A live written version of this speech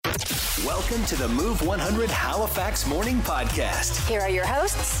Welcome to the Move 100 Halifax Morning Podcast. Here are your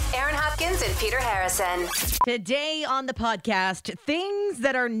hosts, Aaron Hopkins and Peter Harrison. Today on the podcast, things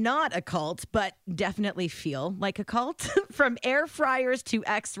that are not a cult, but definitely feel like a cult. From air fryers to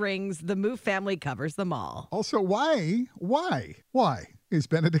X-rings, the Move family covers them all. Also, why is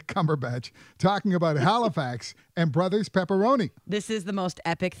Benedict Cumberbatch talking about Halifax and Brothers Pepperoni? This is the most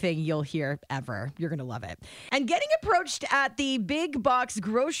epic thing you'll hear ever. You're going to love it. And getting approached at the big box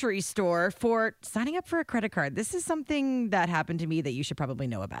grocery store for signing up for a credit card. This is something that happened to me that you should probably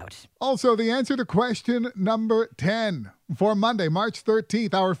know about. Also, the answer to question number 10 for Monday, March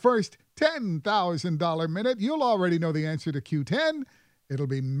 13th, our first $10,000 minute. You'll already know the answer to Q10. It'll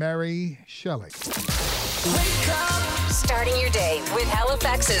be Mary Shelley. Wake up! Starting your day with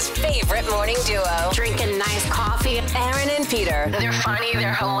Halifax's favorite morning duo. Drinking nice coffee. Aaron and Peter. They're funny.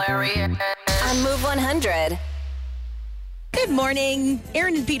 They're hilarious. On Move 100. Good morning.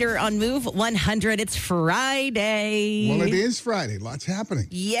 Aaron and Peter on Move 100. It's Friday. Well, it is Friday. Lots happening.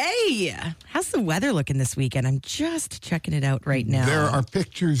 Yay. How's the weather looking this weekend? I'm just checking it out right now. There are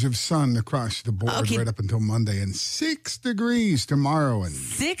pictures of sun across the board right up until Monday, and 6 degrees tomorrow. And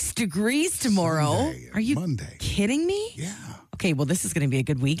 6 degrees tomorrow? Sunday and Are you Monday. kidding me? Yeah. Okay, well, this is going to be a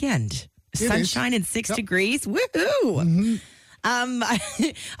good weekend. Sunshine and 6 degrees. Woohoo! Mm-hmm.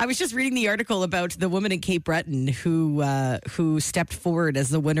 I was just reading the article about the woman in Cape Breton who stepped forward as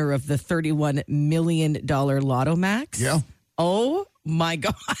the winner of the $31 million Lotto Max. Yeah. Oh my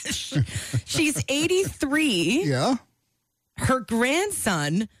gosh. She's 83. Yeah. Her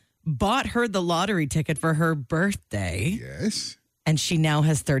grandson bought her the lottery ticket for her birthday. Yes. And she now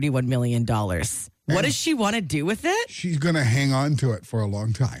has $31 million. What does she want to do with it? She's going to hang on to it for a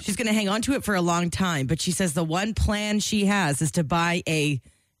long time. She's going to hang on to it for a long time. But she says the one plan she has is to buy a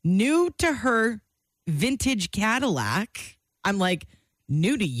new to her vintage Cadillac. I'm like,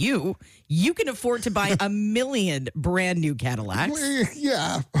 new to you? You can afford to buy 1 million brand new Cadillacs.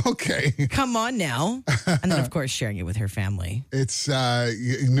 Yeah. Okay. Come on now. And then, of course, sharing it with her family. It's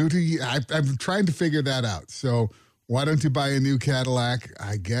new to you. I'm trying to figure that out. So why don't you buy a new Cadillac?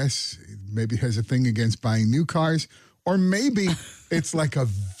 I guess maybe has a thing against buying new cars. Or maybe it's like a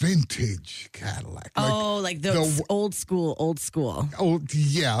vintage Cadillac. Like the old school. Oh,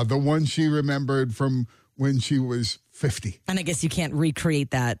 yeah. The one she remembered from when she was 50. And I guess you can't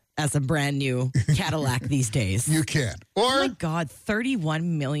recreate that as a brand new Cadillac these days. You can't. Or, oh, my God, $31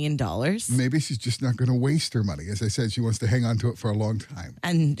 million? Maybe she's just not going to waste her money. As I said, she wants to hang on to it for a long time.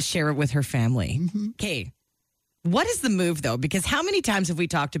 And share it with her family. Okay. What is the move, though? Because how many times have we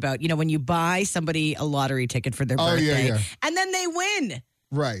talked about, when you buy somebody a lottery ticket for their birthday and then they win?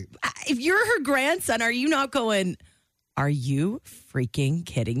 Right. If you're her grandson, are you not going, are you freaking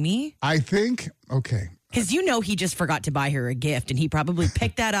kidding me? I think, okay. Because he just forgot to buy her a gift, and he probably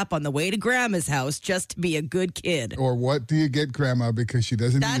picked that up on the way to Grandma's house just to be a good kid. Or what do you get Grandma because she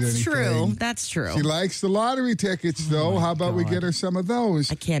doesn't need anything? That's true. She likes the lottery tickets, though. How about we get her some of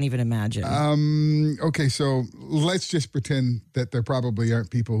those? I can't even imagine. Okay, so let's just pretend that there probably aren't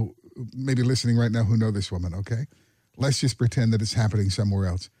people maybe listening right now who know this woman, okay? Let's just pretend that it's happening somewhere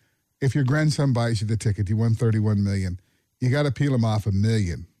else. If your grandson buys you the ticket, you won $31 million, you got to peel him off $1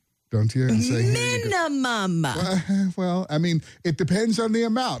 million. Don't you? And say, minimum. Well, I mean, it depends on the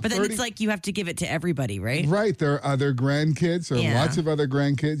amount. But then it's like you have to give it to everybody, right? Right. There are other grandkids. There are lots of other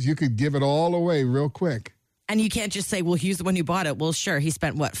grandkids. You could give it all away real quick. And you can't just say, well, he's the one who bought it. Well, sure, he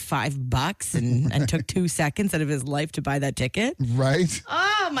spent, $5 and took 2 seconds out of his life to buy that ticket? Right.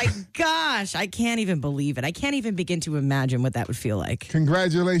 Oh, my gosh. I can't even believe it. I can't even begin to imagine what that would feel like.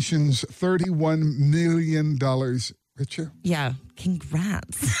 Congratulations, $31 million richer. Yeah,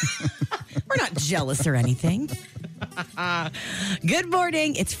 congrats. We're not jealous or anything. Good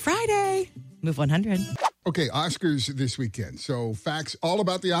morning. It's Friday. Move 100. Okay, Oscars this weekend. So facts all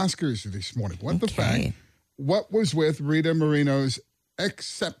about the Oscars this morning. The fact? What was with Rita Moreno's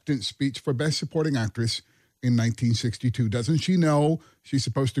acceptance speech for Best Supporting Actress in 1962? Doesn't she know she's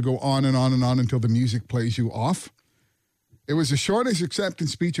supposed to go on and on and on until the music plays you off? It was the shortest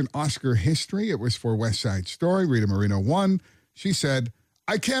acceptance speech in Oscar history. It was for West Side Story. Rita Moreno won. She said,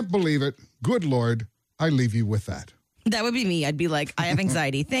 "I can't believe it. Good Lord, I leave you with that." That would be me. I'd be like, I have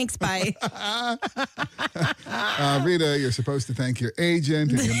anxiety. Thanks, bye. Rita, you're supposed to thank your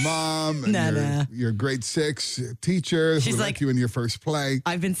agent and your mom and your grade 6 teacher who liked you in your first play.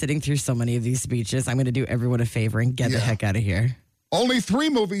 I've been sitting through so many of these speeches. I'm going to do everyone a favor and get the heck out of here. Only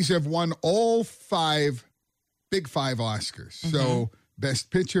 3 movies have won all 5 Big 5 Oscars. So Best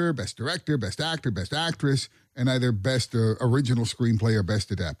Picture, Best Director, Best Actor, Best Actress, and either Best Original Screenplay or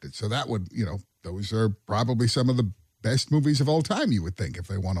Best Adapted. So that would, those are probably some of the best movies of all time, you would think, if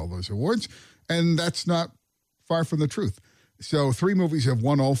they won all those awards. And that's not far from the truth. So 3 movies have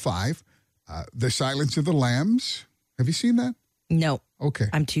won all 5. The Silence of the Lambs. Have you seen that? No. Okay.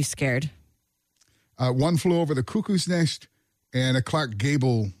 I'm too scared. One Flew Over the Cuckoo's Nest, and a Clark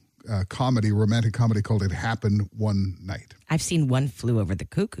Gable romantic comedy called It Happened One Night. I've seen One Flew Over the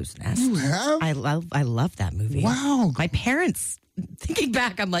Cuckoo's Nest. You have? I love that movie. Wow. My parents, thinking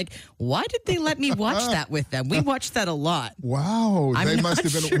back, I'm like, why did they let me watch that with them? We watched that a lot. Wow. I'm They not must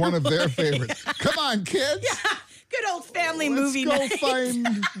have been sure one of their why. favorites. Come on, kids. Yeah, good old family movie night.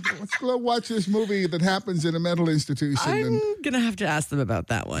 Let's go watch this movie that happens in a mental institution. I'm going to have to ask them about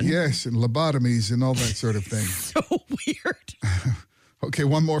that one. Yes, and lobotomies and all that sort of thing. So weird. Okay,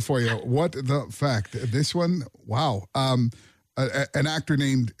 one more for you. What the fact? This one, wow. An actor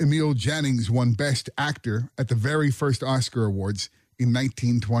named Emil Jannings won Best Actor at the very first Oscar Awards in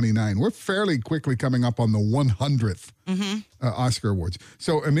 1929. We're fairly quickly coming up on the 100th Oscar Awards.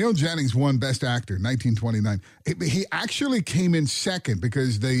 So Emil Jannings won Best Actor in 1929. He actually came in second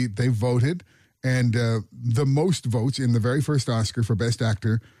because they voted, and the most votes in the very first Oscar for Best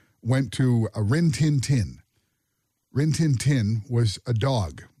Actor went to Rin Tin Tin. Rin Tin Tin was a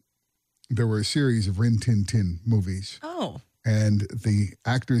dog. There were a series of Rin Tin Tin movies. Oh. And the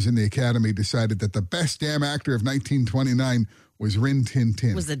actors in the Academy decided that the best damn actor of 1929 was Rin Tin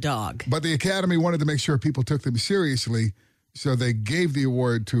Tin. Was a dog. But the Academy wanted to make sure people took them seriously, so they gave the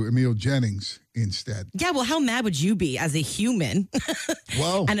award to Emil Jannings instead. Yeah, well, how mad would you be as a human?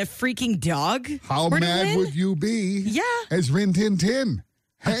 Well, and a freaking dog? how mad would you be as Rin Tin Tin?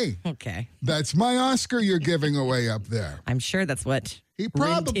 Hey, Okay. that's my Oscar you're giving away up there. I'm sure that's what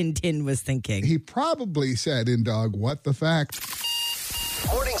Rin Tin Tin was thinking. He probably said in Dog, what the fact?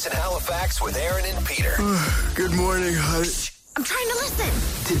 Mornings in Halifax with Aaron and Peter. Good morning, honey. I'm trying to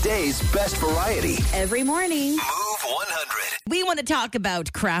listen. Today's best variety. Every morning. Move 100. We want to talk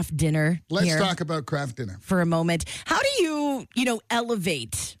about craft dinner Let's here talk about craft dinner. for a moment. How do you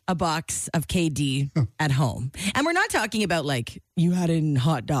elevate a box of KD at home? And we're not talking about like you had in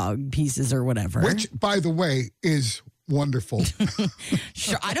hot dog pieces or whatever. Which, by the way, is wonderful.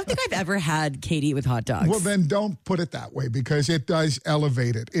 Sure. I don't think I've ever had KD with hot dogs. Well, then don't put it that way because it does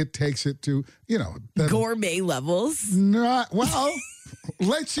elevate it. It takes it to, the gourmet levels. well,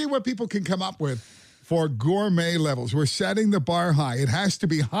 let's see what people can come up with for gourmet levels. We're setting the bar high. It has to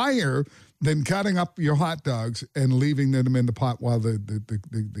be higher than cutting up your hot dogs and leaving them in the pot while the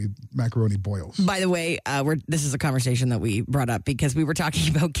macaroni boils. By the way, this is a conversation that we brought up because we were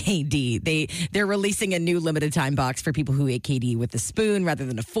talking about KD. They're releasing a new limited time box for people who ate KD with a spoon rather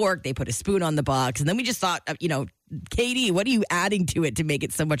than a fork. They put a spoon on the box, and then we just thought, KD, what are you adding to it to make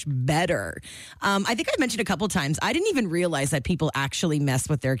it so much better? I think I mentioned a couple times, I didn't even realize that people actually mess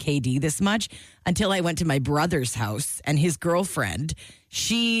with their KD this much until I went to my brother's house and his girlfriend.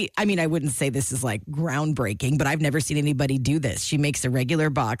 I wouldn't say this is like groundbreaking, but I've never seen anybody do this. She makes a regular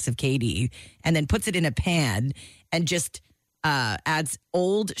box of KD and then puts it in a pan and just adds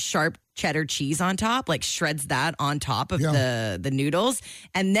old sharp cheddar cheese on top, like shreds that on top of the noodles,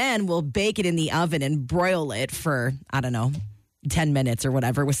 and then we'll bake it in the oven and broil it for, 10 minutes or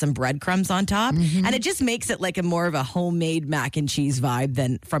whatever with some breadcrumbs on top. Mm-hmm. And it just makes it like a more of a homemade mac and cheese vibe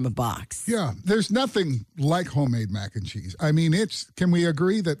than from a box. Yeah, there's nothing like homemade mac and cheese. I mean, can we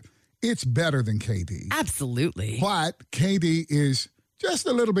agree that it's better than KD? Absolutely. But KD is just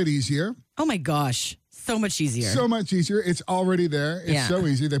a little bit easier. Oh my gosh. So much easier. So much easier. It's already there. It's so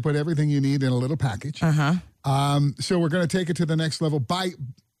easy. They put everything you need in a little package. So we're going to take it to the next level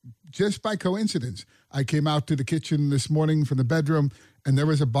just by coincidence. I came out to the kitchen this morning from the bedroom, and there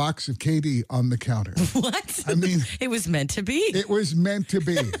was a box of KD on the counter. What? I mean, it was meant to be. It was meant to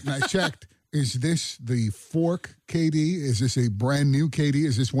be. And I checked. Is this the fork KD? Is this a brand new KD?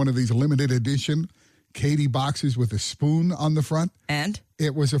 Is this one of these limited edition KD boxes with a spoon on the front? And?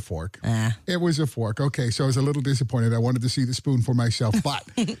 It was a fork. It was a fork. Okay, so I was a little disappointed. I wanted to see the spoon for myself. But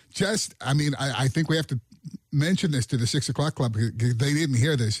I think we have to mention this to the 6 o'clock club. They didn't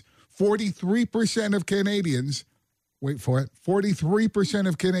hear this. 43% of Canadians, wait for it, 43%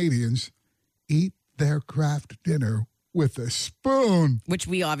 of Canadians eat their craft dinner with a spoon. Which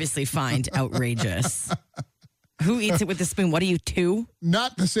we obviously find outrageous. Who eats it with a spoon? What are you, 2?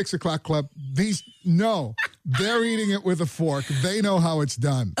 Not the 6 o'clock club. They're eating it with a fork. They know how it's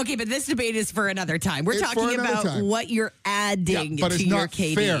done. Okay, but this debate is for another time. We're talking about what you're adding but to it's your not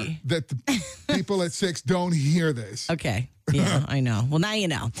KD. fair that the people at 6 don't hear this. Okay. Yeah, I know. Well, now you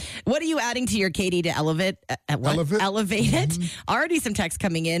know. What are you adding to your Katie to elevate? Elevate it? Already some text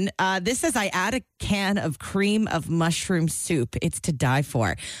coming in. This says, I add a can of cream of mushroom soup. It's to die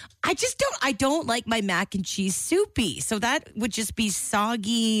for. I don't like my mac and cheese soupy. So that would just be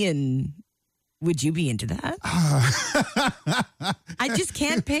soggy and... Would you be into that? I just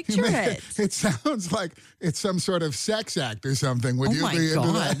can't picture it. It sounds like it's some sort of sex act or something. Would you be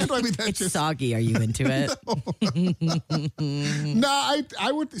into that? I mean, it's just soggy. Are you into it? No,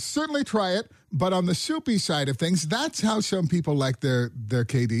 I would certainly try it. But on the soupy side of things, that's how some people like their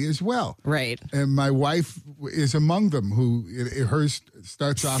KD as well. Right. And my wife is among them who hers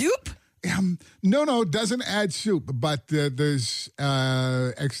starts off. Soup? No, doesn't add soup, but there's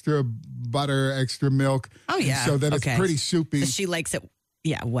extra butter, extra milk. Oh, yeah. So that it's pretty soupy. So she likes it,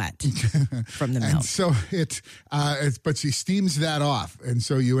 wet from the milk. And so but she steams that off. And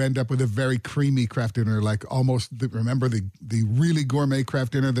so you end up with a very creamy Kraft dinner, like remember the really gourmet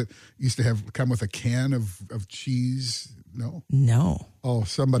Kraft dinner that used to come with a can of cheese? No. Oh,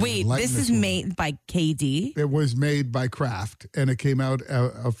 somebody. Wait, this is made by KD? It was made by Kraft, and it came out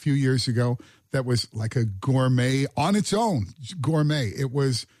a few years ago. That was like a gourmet on its own. Gourmet. It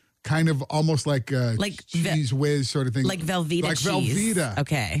was kind of almost like a cheese whiz sort of thing. Like Velveeta like cheese. Velveeta.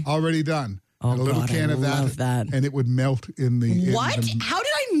 Okay. Already done. Oh, a little can of that, and it would melt in the... What? How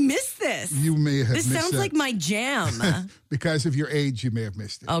did I miss this? You may have missed it. This sounds like my jam. Because of your age, you may have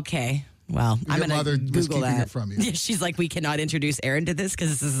missed it. Okay. Well, I'm going to Google that. It from you. Yeah, she's like, we cannot introduce Erin to this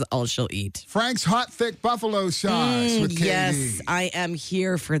because this is all she'll eat. Frank's Hot Thick Buffalo Sauce with KD. Yes, I am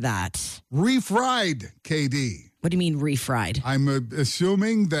here for that. Refried KD. What do you mean refried? I'm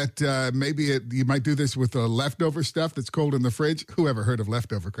assuming that maybe you might do this with the leftover stuff that's cold in the fridge. Who ever heard of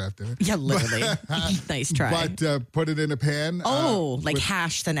leftover Kraft dinner? Yeah, literally. Nice try. But put it in a pan. Like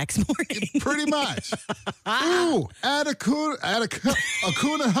hash the next morning. Pretty much. Ooh, add a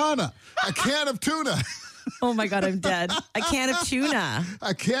kunahana, a can of tuna. Oh my God, I'm dead. A can of tuna.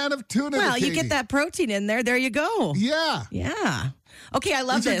 A can of tuna. Well, you get that protein in there. There you go. Yeah. Yeah. Okay, I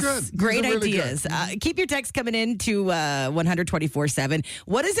love These this. Are good. Great These are really ideas. good. Keep your text coming in to 124/7.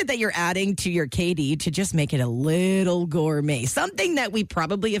 What is it that you're adding to your KD to just make it a little gourmet? Something that we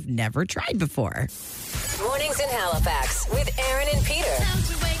probably have never tried before. Mornings in Halifax with Erin and Peter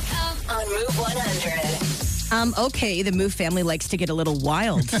on Move 100. Okay, the Move family likes to get a little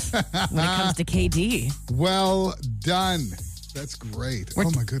wild when it comes to KD. Well done. That's great. Oh,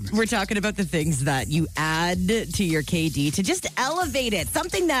 my goodness. We're talking about the things that you add to your KD to just elevate it.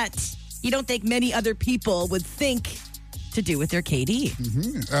 Something that you don't think many other people would think to do with their KD.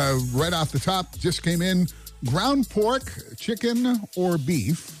 Mm-hmm. Right off the top, just came in, ground pork, chicken, or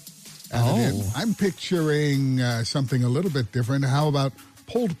beef. I'm picturing something a little bit different. How about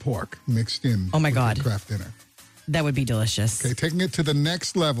pulled pork mixed in? Oh, my God. Kraft dinner. That would be delicious. Okay, taking it to the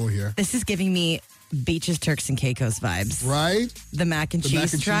next level here. This is giving me Beaches, Turks, and Caicos vibes. Right? The mac and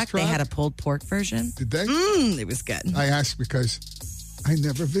cheese truck, they had a pulled pork version. Did they? It was good. I asked because I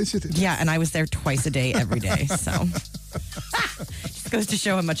never visited. Yeah, and I was there twice a day, every day. So just goes to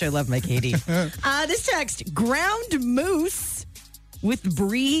show how much I love my Katie. This text, ground moose with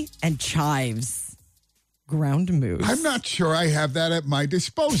brie and chives. Ground moose. I'm not sure I have that at my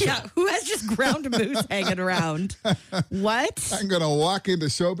disposal. Yeah, who has just ground moose hanging around? What? I'm going to walk into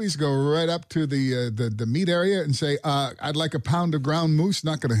Sobeys, go right up to the meat area and say, I'd like a pound of ground moose.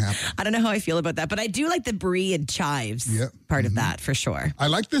 Not going to happen. I don't know how I feel about that, but I do like the brie and chives part of that for sure. I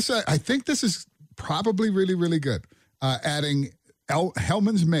like this. I think this is probably really, really good. Adding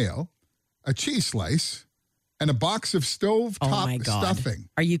Hellman's mayo, a cheese slice, and a box of stovetop stuffing.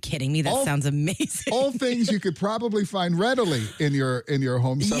 Are you kidding me? That sounds amazing. All things you could probably find readily in your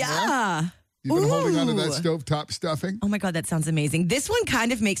home somewhere. Yeah. You've been holding on to that stovetop stuffing. Oh my God, that sounds amazing. This one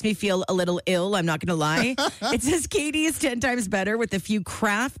kind of makes me feel a little ill, I'm not going to lie. It says Katie is 10 times better with a few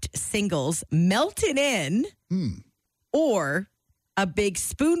Kraft singles melted in or a big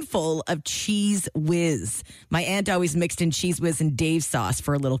spoonful of Cheese Whiz. My aunt always mixed in Cheese Whiz and Dave sauce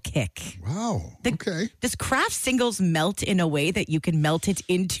for a little kick. Wow. Okay. Does Kraft singles melt in a way that you can melt it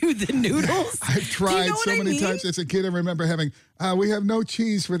into the noodles? I've tried so many times as a kid. I remember having, we have no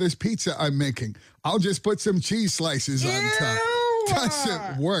cheese for this pizza I'm making. I'll just put some cheese slices on top.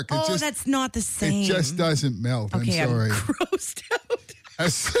 Doesn't work. That's not the same. It just doesn't melt. Okay, I'm sorry. I'm grossed out.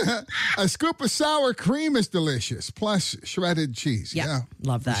 A scoop of sour cream is delicious, plus shredded cheese. Yeah,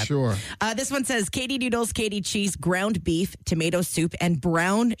 love that. Sure. This one says KD noodles, KD cheese, ground beef, tomato soup, and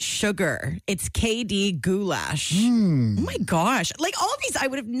brown sugar. It's KD goulash. Oh my gosh. Like all of these, I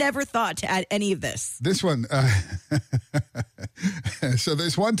would have never thought to add any of this. This one, so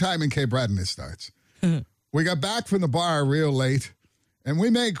there's one time in Cape Breton it starts We got back from the bar real late, and we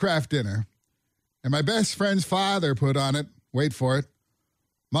made craft dinner. And my best friend's father put on it, wait for it,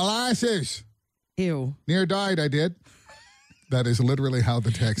 molasses. Ew. Near died, I did. That is literally how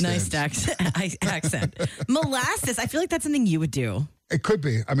the text Nice ends. accent. Molasses. I feel like that's something you would do. It could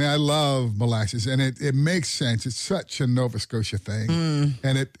be. I mean, I love molasses, and it makes sense. It's such a Nova Scotia thing,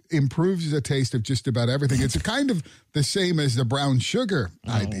 and it improves the taste of just about everything. It's kind of the same as the brown sugar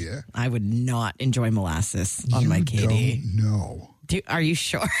idea. I would not enjoy molasses on my Katie. No. Are you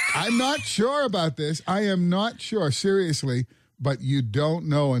sure? I'm not sure about this. I am not sure, seriously, but you don't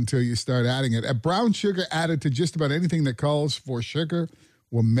know until you start adding it. A brown sugar added to just about anything that calls for sugar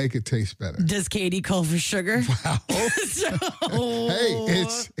will make it taste better. Does Katie call for sugar? Wow. Hey,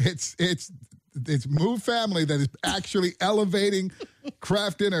 it's Move Family that is actually elevating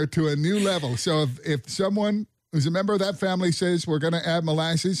craft dinner to a new level. So if someone who's a member of that family says we're going to add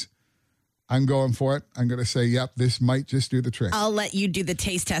molasses, I'm going for it. I'm going to say, yep, this might just do the trick. I'll let you do the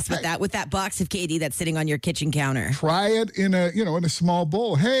taste test with that box of Katie that's sitting on your kitchen counter. Try it in a small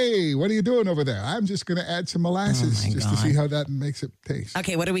bowl. Hey, what are you doing over there? I'm just going to add some molasses to see how that makes it taste.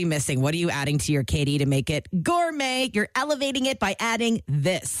 Okay, what are we missing? What are you adding to your Katie to make it gourmet? You're elevating it by adding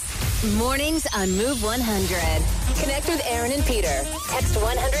this. Mornings on Move 100. Connect with Aaron and Peter. Text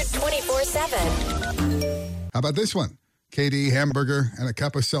 100 24/7. How about this one? KD hamburger and a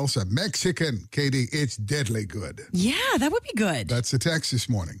cup of salsa. Mexican, KD, it's deadly good. Yeah, that would be good. That's the text this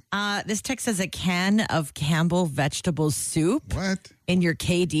morning. This text says a can of Campbell vegetable soup. What? In your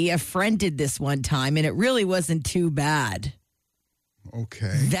KD. A friend did this one time, and it really wasn't too bad.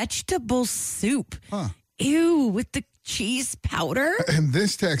 Okay. Vegetable soup. Huh. Ew, with the cheese powder? And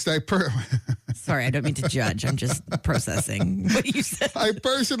this text, Sorry, I don't mean to judge. I'm just processing what you said.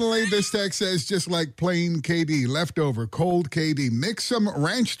 This text says just like plain KD, leftover, cold KD. Mix some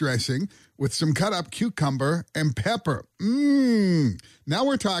ranch dressing with some cut up cucumber and pepper. Now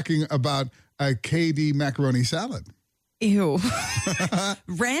we're talking about a KD macaroni salad. Ew.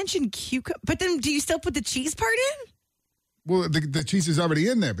 Ranch and cucumber. But then do you still put the cheese part in? Well, the cheese is already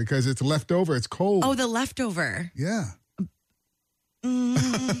in there because it's left over. It's cold. Oh, the leftover. Yeah.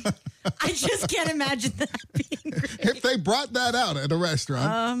 I just can't imagine that being great. If they brought that out at a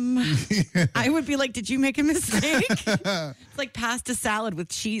restaurant. I would be like, did you make a mistake? It's like pasta salad with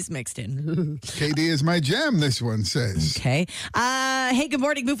cheese mixed in. KD is my jam, this one says. Okay. Hey, good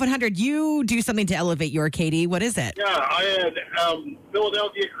morning, Move 100. You do something to elevate your KD. What is it? Yeah, I had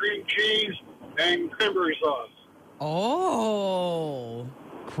Philadelphia cream cheese and cranberry sauce. Oh.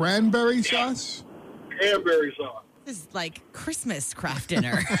 Cranberry sauce? Cranberry sauce. This is like Christmas craft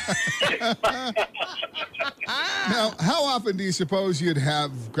dinner. Now, how often do you suppose you'd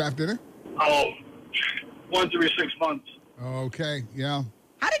have craft dinner? Oh, once every 6 months. Okay, yeah.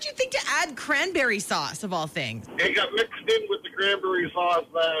 How did you think to add cranberry sauce, of all things? It got mixed in with the cranberry sauce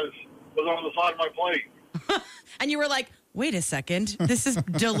that was on the side of my plate. And you were like, wait a second. This is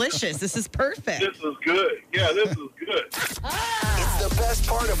delicious. This is perfect. This is good. Yeah, this is good. It's the best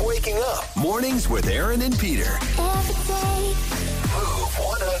part of waking up. Mornings with Aaron and Peter. Move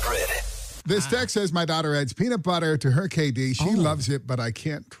 100. This text says my daughter adds peanut butter to her KD. She loves it, but I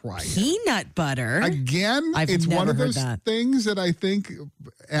can't try it. Peanut butter? Again, I've it's one never of heard those that. things that I think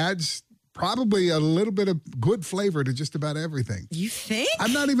adds probably a little bit of good flavor to just about everything. You think?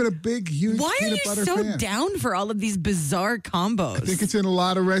 I'm not even a big, huge Why are peanut you butter so fan. down for all of these bizarre combos? I think it's in a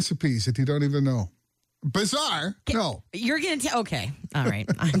lot of recipes that you don't even know. Bizarre? No. You're going to okay. All right.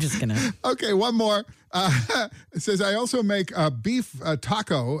 I'm just going to. Okay, one more. It says, I also make a beef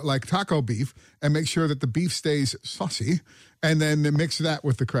taco, like taco beef, and make sure that the beef stays saucy, and then mix that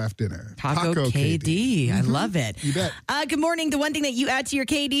with the craft dinner. Taco KD. I love it. You bet. Good morning. The one thing that you add to your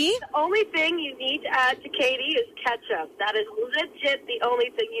KD? The only thing you need to add to Katie is ketchup. That is legit the only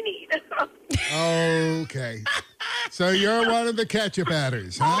thing you need. Okay. So you're one of the ketchup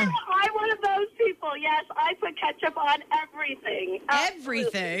adders, huh? I'm one of those people. Yes, I put ketchup on everything. Absolutely.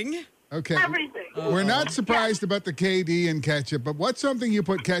 Everything. Okay. Everything. We're not surprised about the KD and ketchup, but what's something you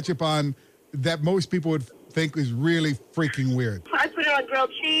put ketchup on that most people would think is really freaking weird? I put it on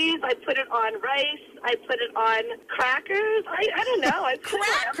grilled cheese. I put it on rice. I put it on crackers. I don't know. I put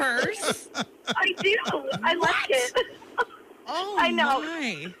it on Crackers? I do. I like it. Oh, I know.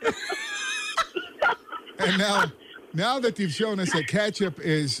 my. And now that you've shown us that ketchup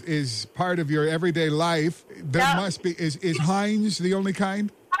is part of your everyday life, there Yeah. must be, is Heinz the only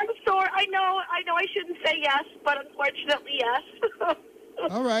kind? I'm sorry. I know I shouldn't say yes, but unfortunately, yes.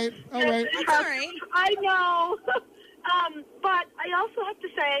 All right. All right. That's all right. I know. But I also have to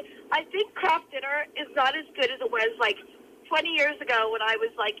say, I think craft dinner is not as good as it was like 20 years ago when I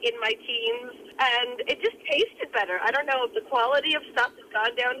was like in my teens, and it just tasted better. I don't know if the quality of stuff has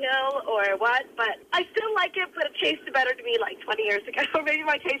gone downhill or what, but I still like it, but it tasted better to me like 20 years ago. Maybe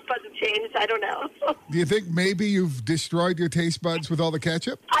my taste buds have changed. I don't know. Do you think maybe you've destroyed your taste buds with all the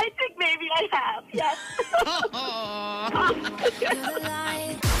ketchup? I think maybe I have, yes.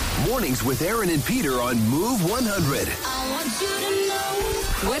 Mornings with Aaron and Peter on Move 100.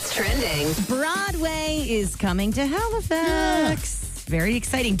 What's trending? Broadway is coming to Halifax. Very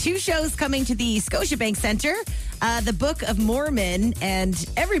exciting. 2 shows coming to the Scotiabank Centre. The Book of Mormon and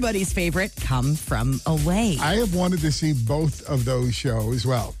everybody's favorite, Come From Away. I have wanted to see both of those shows,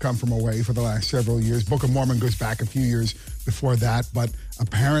 well, Come From Away for the last several years. Book of Mormon goes back a few years before that, but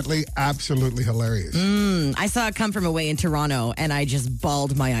apparently absolutely hilarious. I saw it Come From Away in Toronto, and I just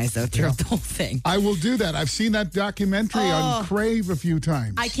bawled my eyes out throughout the whole thing. I will do that. I've seen that documentary on Crave a few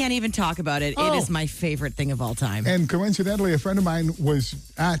times. I can't even talk about it. It is my favorite thing of all time. And coincidentally, a friend of mine was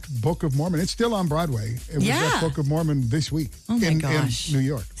at Book of Mormon. It's still on Broadway. It was at Book of Mormon this week in New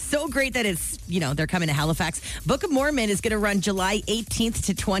York. So great that it's, they're coming to Halifax. Book of Mormon is going to run July 18th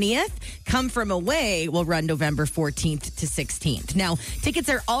to 20th. Come From Away will run November 14th to 16th. Now, tickets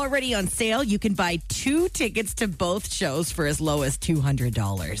are already on sale. You can buy 2 tickets to both shows for as low as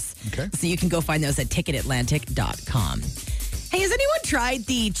 $200. Okay. So you can go find those at ticketatlantic.com. Hey, has anyone tried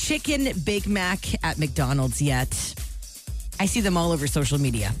the Chicken Big Mac at McDonald's yet? I see them all over social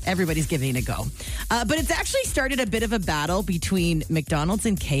media. Everybody's giving it a go. But it's actually started a bit of a battle between McDonald's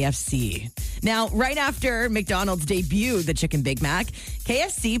and KFC. Now, right after McDonald's debuted the Chicken Big Mac,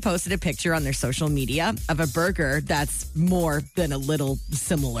 KFC posted a picture on their social media of a burger that's more than a little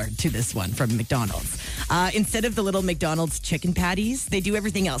similar to this one from McDonald's. Instead of the little McDonald's chicken patties, they do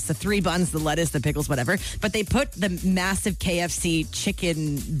everything else. The 3 buns, the lettuce, the pickles, whatever. But they put the massive KFC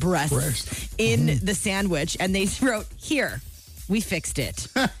chicken breast in the sandwich, and they wrote, "Here, we fixed it."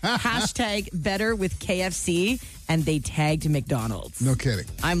 Hashtag better with KFC, and they tagged McDonald's. No kidding.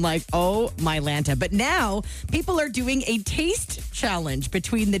 I'm like, oh my Lanta. But now people are doing a taste challenge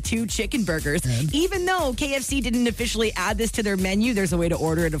between the 2 chicken burgers. And? Even though KFC didn't officially add this to their menu, there's a way to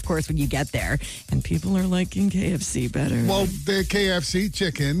order it, of course, when you get there. And people are liking KFC better. Well, the KFC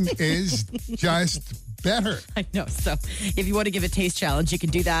chicken is just better. I know. So if you want to give a taste challenge, you can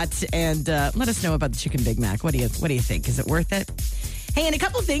do that. And let us know about the Chicken Big Mac. What do you think? Is it worth it? Hey, and a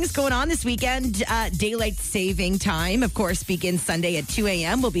couple of things going on this weekend. Daylight saving time, of course, begins Sunday at 2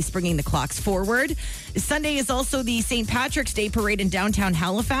 a.m. We'll be springing the clocks forward. Sunday is also the St. Patrick's Day Parade in downtown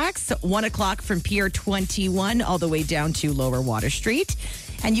Halifax, 1 o'clock from Pier 21 all the way down to Lower Water Street.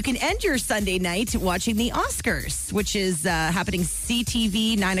 And you can end your Sunday night watching the Oscars, which is happening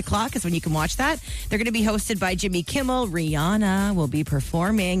CTV 9 o'clock is when you can watch that. They're going to be hosted by Jimmy Kimmel. Rihanna will be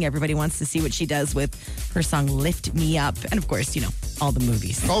performing. Everybody wants to see what she does with her song Lift Me Up. And of course, all the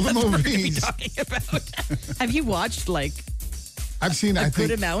movies. All the That's movies. what we're going to be talking about. Have you watched I've seen a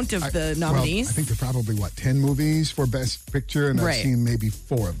good amount of the nominees? Well, I think there are probably, 10 movies for Best Picture, and I've seen maybe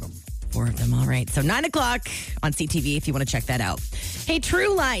 4 of them. 4 of them, all right. So 9 o'clock on CTV if you want to check that out. Hey,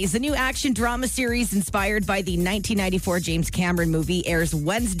 True Lies, a new action drama series inspired by the 1994 James Cameron movie, airs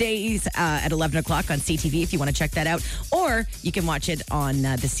Wednesdays at 11 o'clock on CTV if you want to check that out. Or you can watch it on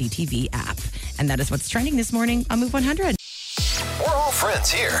the CTV app. And that is what's trending this morning on Move 100. We're all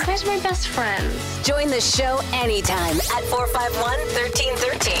friends here. You guys are my best friends. Join the show anytime at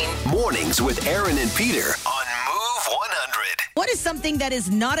 451-1313. Mornings with Aaron and Peter on Move 100. What is something that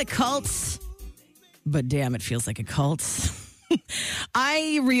is not a cult, but damn, it feels like a cult?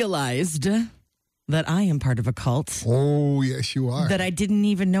 I realized that I am part of a cult. Oh, yes, you are. That I didn't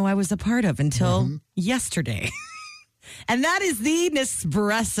even know I was a part of until yesterday. And that is the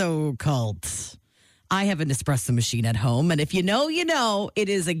Nespresso cult. I have a Nespresso machine at home, and if you know, it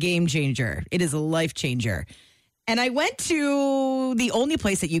is a game changer. It is a life changer. And I went to the only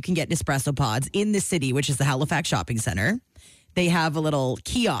place that you can get Nespresso pods in the city, which is the Halifax Shopping Center. They have a little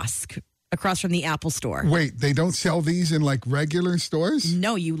kiosk across from the Apple Store. Wait, they don't sell these in regular stores?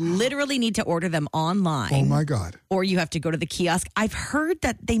 No, you literally need to order them online. Oh my God. Or you have to go to the kiosk. I've heard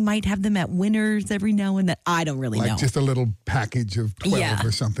that they might have them at Winners every now and then. I don't really know. Just a little package of 12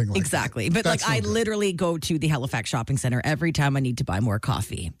 or something like exactly. that. But I literally go to the Halifax Shopping Center every time I need to buy more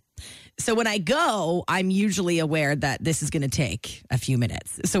coffee. So when I go, I'm usually aware that this is going to take a few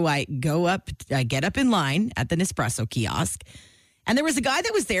minutes. So I get up in line at the Nespresso kiosk. And there was a guy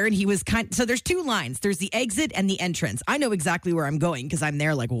that was there, and he was so there's 2 lines. There's the exit and the entrance. I know exactly where I'm going because I'm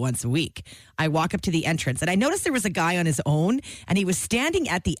there once a week. I walk up to the entrance, and I noticed there was a guy on his own, and he was standing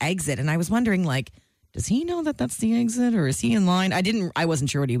at the exit. And I was wondering, does he know that that's the exit, or is he in line? I wasn't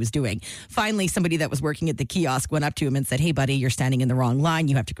sure what he was doing. Finally, somebody that was working at the kiosk went up to him and said, hey, buddy, you're standing in the wrong line.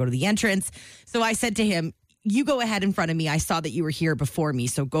 You have to go to the entrance. So I said to him, you go ahead in front of me. I saw that you were here before me,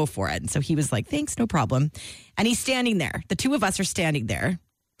 so go for it. And so he was like, thanks, no problem. And he's standing there. The two of us are standing there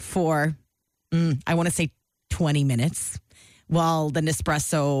for, I want to say 20 minutes. While the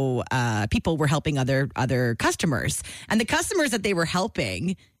Nespresso people were helping other customers. And the customers that they were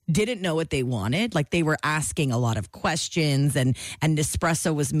helping didn't know what they wanted. Like, they were asking a lot of questions, and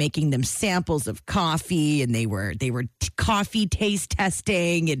Nespresso was making them samples of coffee, and they were coffee taste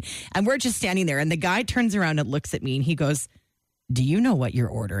testing, and we're just standing there. And the guy turns around and looks at me and he goes, do you know what you're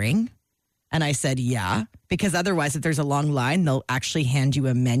ordering? And I said, yeah, because otherwise, if there's a long line, they'll actually hand you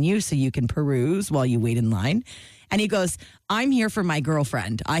a menu so you can peruse while you wait in line. And he goes, I'm here for my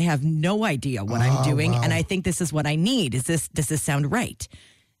girlfriend. I have no idea what I'm doing. Wow. And I think this is what I need. Does this sound right?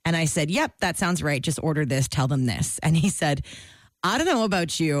 And I said, yep, that sounds right. Just order this. Tell them this. And he said, I don't know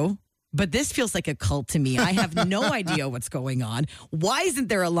about you, but this feels like a cult to me. I have no idea what's going on. Why isn't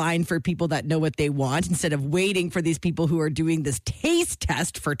there a line for people that know what they want instead of waiting for these people who are doing this taste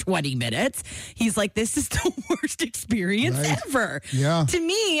test for 20 minutes? He's like, this is the worst experience ever. Yeah. To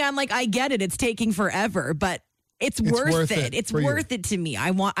me, I'm like, I get it. It's taking forever, but it's worth it. It's worth it to me.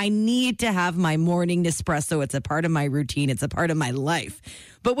 I need to have my morning Nespresso. It's a part of my routine. It's a part of my life.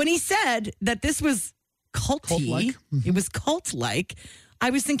 But when he said that this was culty, it was cult-like, I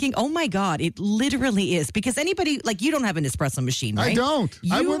was thinking, oh my God, it literally is. Because anybody, like, you don't have an espresso machine, right? I don't.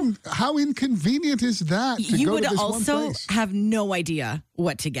 I wouldn't. How inconvenient is that? You would also have no idea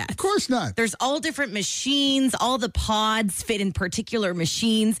what to get. Of course not. There's all different machines. All the pods fit in particular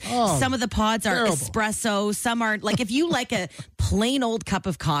machines. Some of the pods are espresso. Some are, like, if you like a plain old cup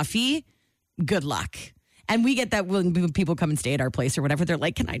of coffee, good luck. And we get that when people come and stay at our place or whatever. They're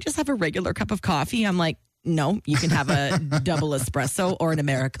like, can I just have a regular cup of coffee? I'm like, no, you can have a double espresso or an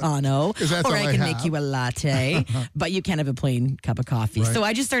Americano, or I can make you a latte, but you can't have a plain cup of coffee. Right. So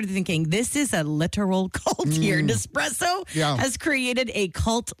I just started thinking, this is a literal cult here. Nespresso has created a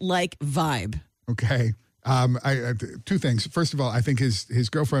cult-like vibe. Okay. Two things. First of all, I think his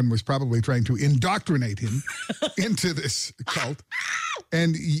girlfriend was probably trying to indoctrinate him into this cult.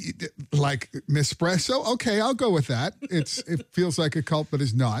 And like Nespresso, okay, I'll go with that. It feels like a cult, but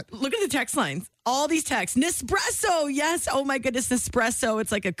is not. Look at the text lines. All these texts. Nespresso, yes. Oh my goodness, Nespresso.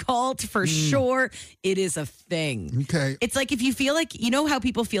 It's like a cult for sure. It is a thing. Okay. It's like if you feel like, you know how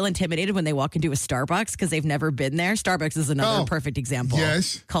people feel intimidated when they walk into a Starbucks because they've never been there? Starbucks is another perfect example.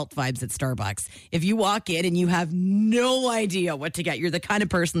 Yes. Cult vibes at Starbucks. If you walk in and you have no idea what to get, you're the kind of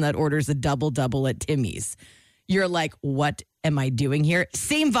person that orders a double at Timmy's. You're like, what am I doing here?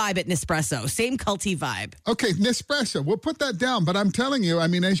 Same vibe at Nespresso. Same culty vibe. Okay, Nespresso. We'll put that down. But I'm telling you, I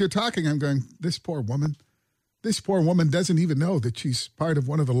mean, as you're talking, I'm going, this poor woman doesn't even know that she's part of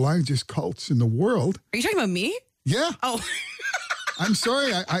one of the largest cults in the world. Are you talking about me? Yeah. Oh. I'm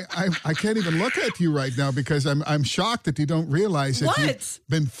sorry. I can't even look at you right now because I'm shocked that you don't realize that you've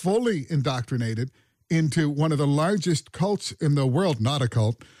been fully indoctrinated into one of the largest cults in the world. Not a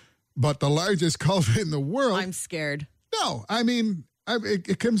cult, but the largest cult in the world. I'm scared. No, I mean,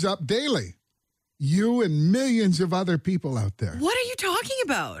 it comes up daily. You and millions of other people out there. What are you talking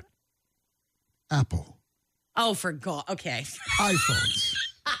about? Apple. Oh, for God. Okay. iPhones.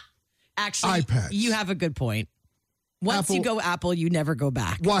 Actually, iPads. You have a good point. Once you go Apple, you never go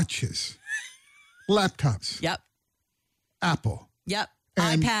back. Watches. Laptops. Yep. Apple. Yep.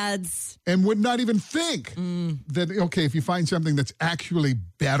 And iPads. And would not even think that, okay, if you find something that's actually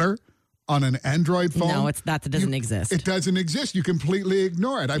better on an Android phone. No, that doesn't exist. It doesn't exist. You completely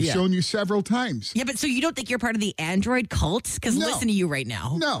ignore it. I've shown you several times. Yeah, but so you don't think you're part of the Android cult? Because listen to you right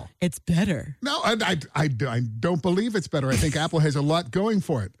now. No. It's better. No, I don't believe it's better. I think Apple has a lot going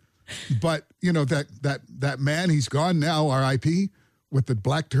for it. But, you know, that man, he's gone now, RIP, with the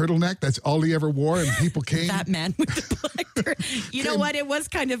black turtleneck. That's all he ever wore, and people came. That man with the black turtleneck. You know what? It was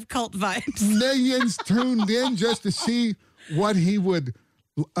kind of cult vibes. Millions tuned in just to see what he would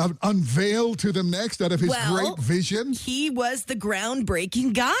unveil to them next out of his great vision. He was the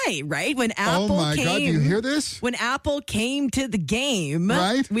groundbreaking guy, right? When Apple came. Oh, my God. Do you hear this? When Apple came to the game,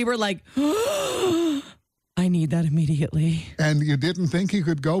 right? We were like, I need that immediately. And you didn't think he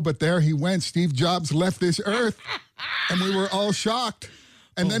could go, but there he went. Steve Jobs left this earth, and we were all shocked.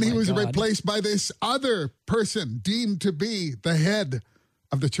 And then he was replaced by this other person deemed to be the head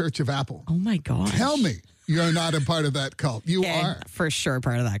of the Church of Apple. Oh, my God. Tell me you're not a part of that cult. You are. For sure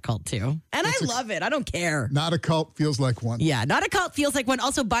part of that cult, too. And I love it. I don't care. Not a cult feels like one. Yeah, not a cult feels like one.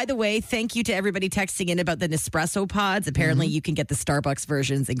 Also, by the way, thank you to everybody texting in about the Nespresso pods. Apparently, you can get the Starbucks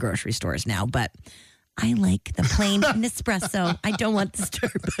versions in grocery stores now, but I like the plain Nespresso. I don't want the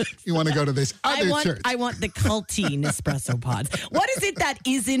Starbucks. You want to go to this other church. I want the culty Nespresso pods. What is it that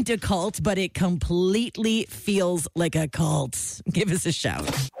isn't a cult, but it completely feels like a cult? Give us a shout.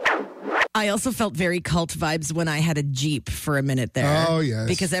 I also felt very cult vibes when I had a Jeep for a minute there. Oh, yes.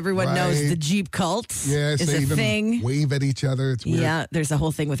 Because everyone knows the Jeep cult Yes, is they a even thing. wave at each other. It's weird. Yeah, there's a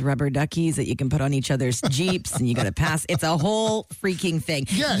whole thing with rubber duckies that you can put on each other's Jeeps and you got to pass. It's a whole freaking thing.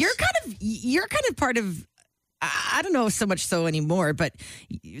 Yes. You're kind of part of, I don't know so much so anymore, but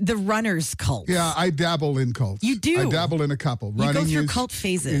the runners cult. Yeah, I dabble in cults. You do? I dabble in a couple. You Running go through is, cult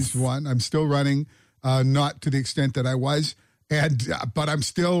phases. Is one. I'm still running, not to the extent that I was. But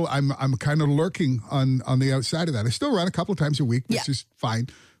I'm kind of lurking on the outside of that. I still run a couple of times a week, which is fine.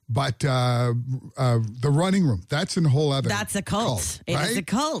 But the running room, that's a whole other. That's a cult. It is a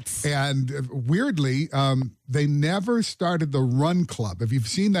cult. And weirdly, they never started the run club. If you've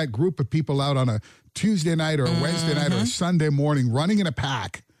seen that group of people out on a Tuesday night or a Wednesday night or a Sunday morning running in a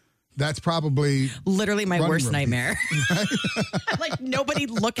pack, that's probably literally my worst room. nightmare. Like, nobody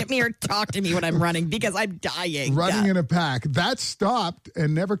look at me or talk to me when I'm running because I'm dying. Running in a pack. That stopped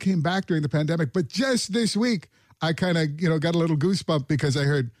and never came back during the pandemic. But just this week, I kind of, got a little goosebump because I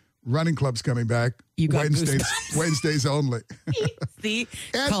heard running clubs coming back. You got Wednesdays only. The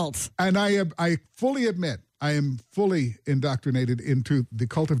cult. And I fully admit, I am fully indoctrinated into the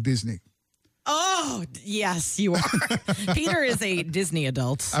cult of Disney. Oh, yes, you are. Peter is a Disney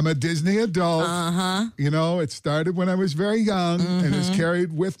adult. I'm a Disney adult. Uh-huh. It started when I was very young and has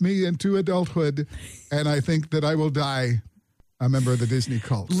carried with me into adulthood. And I think that I will die a member of the Disney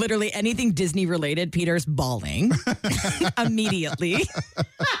cult. Literally anything Disney related, Peter's bawling immediately.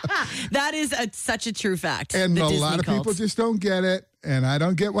 That is such a true fact. And the a Disney lot of cult. people just don't get it. And I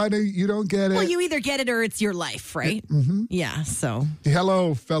don't get why you don't get it. Well, you either get it or it's your life, right? Yeah, so.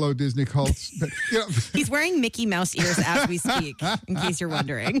 Hello, fellow Disney cults. He's wearing Mickey Mouse ears as we speak, in case you're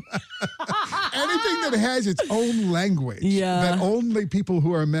wondering. Anything that has its own language. Yeah. That only people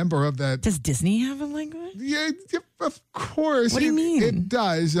who are a member of that. Does Disney have a language? Yeah, of course. What do you mean? It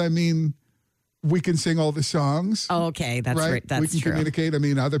does. I mean, we can sing all the songs. Oh, okay. That's right. That's we can true. communicate. I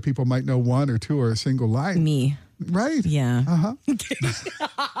mean, other people might know one or two or a single line. Me. Right. Yeah. Uh-huh.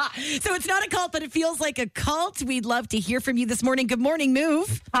 So it's not a cult, but it feels like a cult. We'd love to hear from you this morning. Good morning,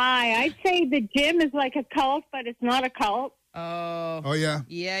 Move. Hi, I'd say the gym is like a cult, but it's not a cult. Oh, yeah.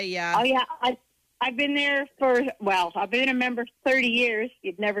 Yeah. Oh, yeah. I've been there I've been a member 30 years.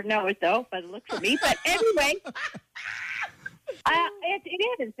 You'd never know it, though, by the looks of me. But anyway,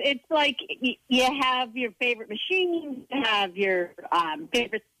 it is. It's like you have your favorite machine, you have your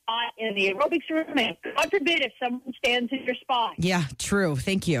favorite spot in the aerobics room, and God forbid if someone stands in your spot. Yeah, true.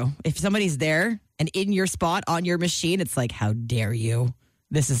 Thank you. If somebody's there and in your spot on your machine, it's like, how dare you?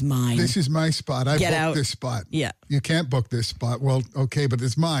 This is mine. This is my spot. I Get booked out. this spot. Yeah. You can't book this spot. Well, okay, but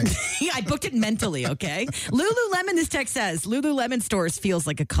it's mine. Yeah, I booked it mentally, okay? Lululemon, this text says, Lululemon stores feels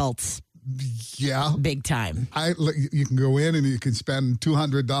like a cult. Yeah. Big time. You can go in and you can spend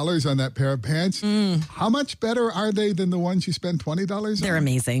 $200 on that pair of pants. How much better are they than the ones you spend $20 on? They're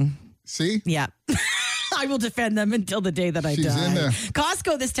amazing. See? Yeah. I will defend them until the day that I She's die. in there.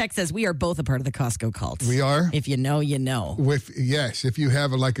 Costco, this text says, we are both a part of the Costco cult. We are? If you know, you know. If you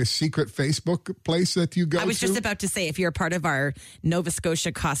have a secret Facebook place that you go to. I was just about to say, if you're a part of our Nova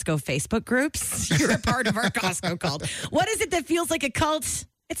Scotia Costco Facebook groups, you're a part of our Costco cult. What is it that feels like a cult?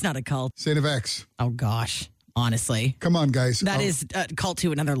 It's not a cult. Saint of X. Oh, gosh. Honestly. Come on, guys. That is a cult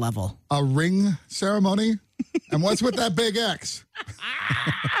to another level. A ring ceremony? And what's with that big X?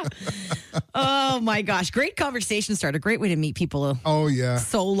 Oh, my gosh. Great conversation starter. Great way to meet people. Oh, yeah.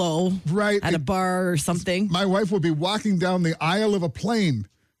 Solo. Right. At a bar or something. My wife would be walking down the aisle of a plane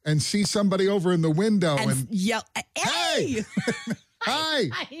and see somebody over in the window and yell, hey! Hi.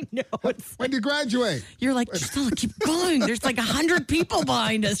 I know. When do you graduate? You're like, Gisela, keep going. There's like 100 people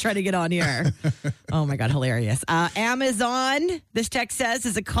behind us trying to get on here. Oh, my God. Hilarious. Amazon, this text says,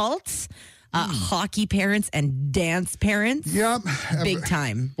 is a cult. Hockey parents and dance parents. Yep. Big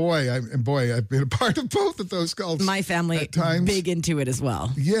time. Boy, I've been a part of both of those cults. My family, at times. big into it as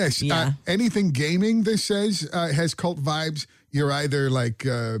well. Yes. Yeah. Anything gaming, this says, has cult vibes. You're either like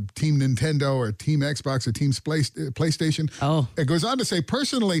Team Nintendo or Team Xbox or Team PlayStation. Oh. It goes on to say,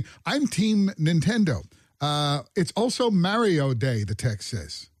 personally, I'm Team Nintendo. It's also Mario Day, the text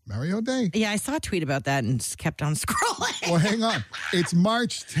says. Mario Day. Yeah, I saw a tweet about that and just kept on scrolling. Well, hang on. It's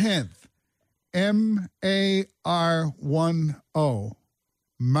March 10th. MAR10.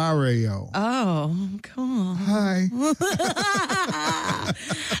 Mario. Oh, cool. Hi.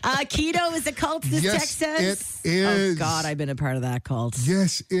 Keto is a cult, this text says. It is. Oh, God, I've been a part of that cult.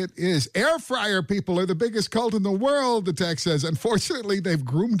 Yes, it is. Air fryer people are the biggest cult in the world, the text says. Unfortunately, they've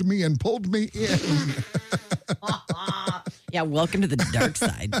groomed me and pulled me in. Yeah, welcome to the dark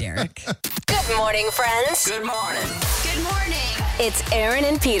side, Derek. Good morning, friends. Good morning. Good morning. It's Aaron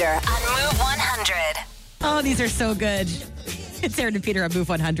and Peter on Move 100. Oh, these are so good. It's Aaron and Peter on Move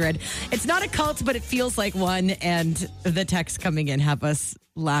 100. It's not a cult, but it feels like one. And the texts coming in have us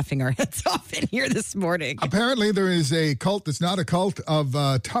laughing our heads off in here this morning. Apparently, there is a cult that's not a cult of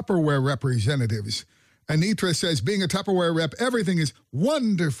Tupperware representatives. Anitra says, being a Tupperware rep, everything is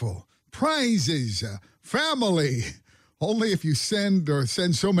wonderful. Prizes, family. Only if you send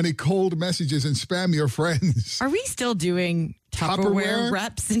so many cold messages and spam your friends. Are we still doing Tupperware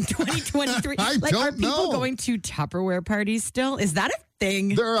reps in 2023? I don't are people know. going to Tupperware parties still? Is that a thing?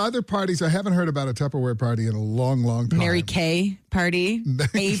 There are other parties. I haven't heard about a Tupperware party in a long, long time. Mary Kay party?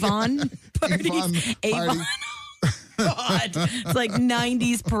 Avon parties? Avon party. God, it's like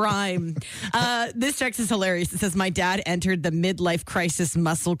 90s prime. This text is hilarious. It says, my dad entered the midlife crisis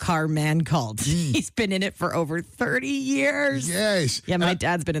muscle car man cult. He's been in it for over 30 years. Yes. Yeah, my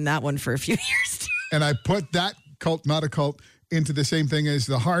dad's been in that one for a few years too. And I put that cult, not a cult, into the same thing as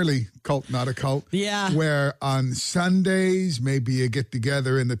the Harley cult, not a cult. Yeah. Where on Sundays, maybe you get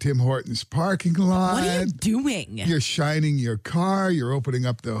together in the Tim Hortons parking lot. What are you doing? You're shining your car. You're opening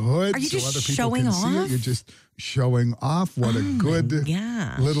up the hood Are you so just other people showing can see off? it. You're just showing off. What a good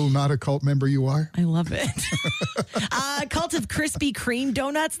gosh. little not a cult member you are. I love it. Cult of Krispy Kreme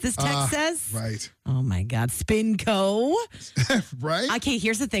donuts, this text says. Right. Oh my God. Spinco. Right? Okay,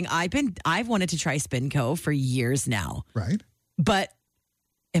 here's the thing. I've wanted to try Spinco for years now. Right. But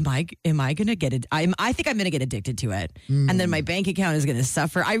am I going to get it? I think I'm going to get addicted to it. And then my bank account is going to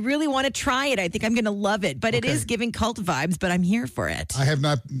suffer. I really want to try it. I think I'm going to love it. But it is giving cult vibes, but I'm here for it. I have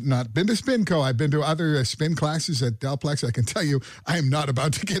not been to Spinco. I've been to other spin classes at Delplex. I can tell you I am not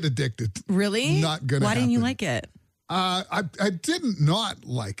about to get addicted. Really? Not going to Why happen. didn't you like it? I didn't not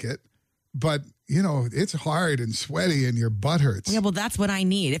like it, but you know, it's hard and sweaty and your butt hurts. Yeah, well, that's what I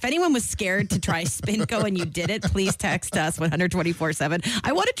need. If anyone was scared to try Spinco and you did it, please text us 124-7.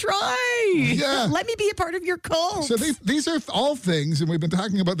 I want to try. Yeah. Let me be a part of your cult. So these are all things, and we've been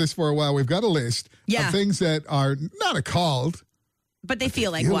talking about this for a while. We've got a list of things that are not a cult. But they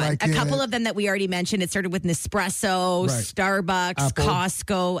feel like You one. like A couple it. of them that we already mentioned. It started with Nespresso, Right. Starbucks, Apple,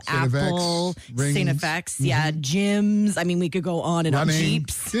 Costco, St. Apple, FX, Rings. St. FX, gyms. I mean, we could go on and on. Running,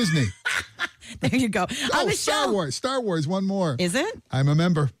 Jeeps. Disney. There you go. Oh, Michelle. Star Wars, one more. Is it? I'm a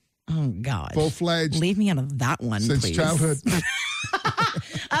member. Oh, God. Full-fledged. Leave me out of that one, Since please. childhood.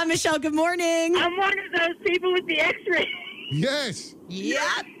 Michelle, good morning. I'm one of those people with the X-ray. Yes.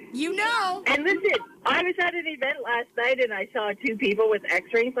 Yep. You know. And listen, I was at an event last night and I saw two people with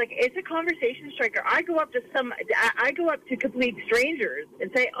X-rays. Like, it's a conversation striker. I go up to complete strangers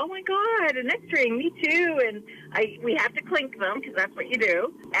and say, "Oh my God, an X-ray, me too." And we have to clink them because that's what you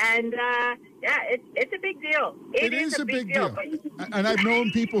do. And it's a big deal. It is a big deal. And I've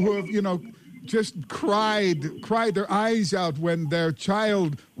known people who have, just cried their eyes out when their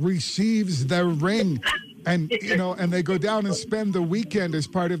child receives their ring. And, and they go down and spend the weekend as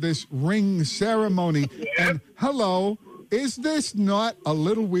part of this ring ceremony. And hello, is this not a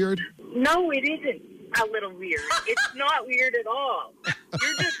little weird? No, it isn't a little weird. It's not weird at all.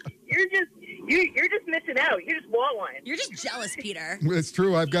 You're just missing out. You just want one. You're just jealous, Peter. It's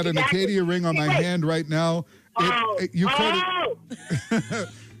true. I've got an Acadia ring on my hand right now. You could.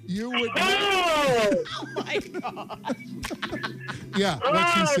 You would. Oh my God. Yeah. What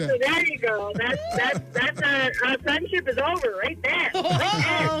she so said. there you go. That's our friendship is over right there.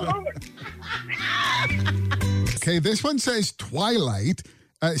 Okay, this one says Twilight.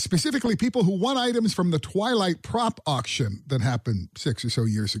 Specifically, people who won items from the Twilight prop auction that happened 6 or so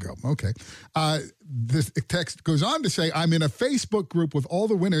years ago. Okay. This text goes on to say, I'm in a Facebook group with all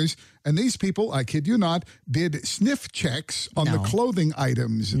the winners, and these people, I kid you not, did sniff checks on the clothing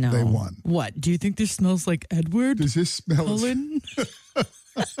items they won. What? Do you think this smells like Edward? Does this smell? Cullen?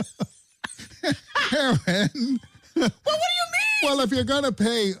 Karen. Well, what do you mean? Well, if you're going to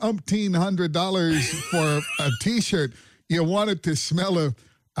pay $1,800 for a T-shirt, you want it to smell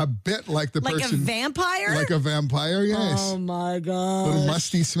a bit like the like person. Like a vampire? Like a vampire, yes. Oh, my God. Little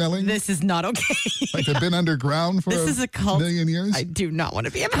musty smelling. This is not okay. Like they've been underground for this is a cult million years. I do not want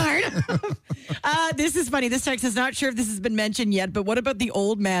to be a part of. This is funny. This text is not sure if this has been mentioned yet, but what about the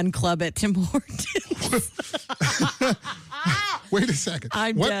old man club at Tim Hortons? Wait a second.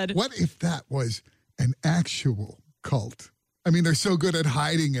 I'm what, dead. What if that was an actual cult? I mean, they're so good at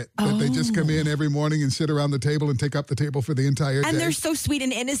hiding it that they just come in every morning and sit around the table and take up the table for the entire day. And they're so sweet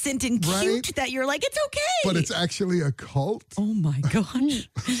and innocent and cute that you're like, it's okay. But it's actually a cult. Oh, my gosh.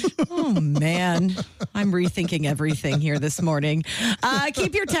 Oh, man. I'm rethinking everything here this morning.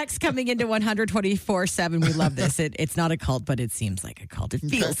 Keep your texts coming into 124/7. We love this. It's not a cult, but it seems like a cult. It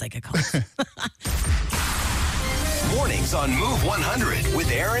feels like a cult. Mornings on Move 100 with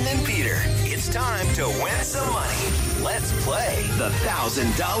Aaron and Peter. It's time to win some money. Let's play the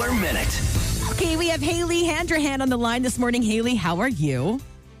 $1,000 Minute. Okay, we have Haley Handrahan on the line this morning. Haley, how are you?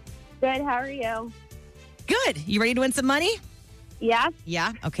 Good. How are you? Good. You ready to win some money? Yeah.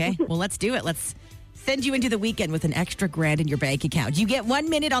 Yeah? Okay. Well, let's do it. Let's send you into the weekend with an extra $1,000 in your bank account. You get 1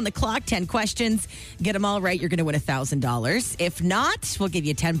 minute on the clock, 10 questions. Get them all right, you're going to win $1,000. If not, we'll give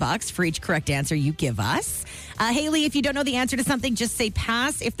you $10 for each correct answer you give us. Haley, if you don't know the answer to something, just say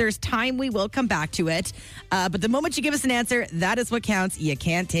pass. If there's time, we will come back to it. But the moment you give us an answer, that is what counts. You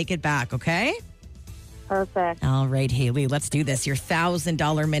can't take it back, okay? Perfect. All right, Haley, let's do this. Your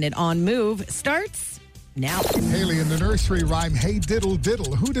 $1,000 minute on Move starts now. Haley, in the nursery rhyme, hey diddle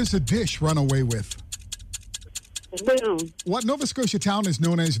diddle, who does a dish run away with? Boom. What Nova Scotia town is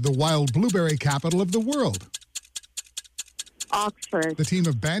known as the wild blueberry capital of the world? Oxford. The team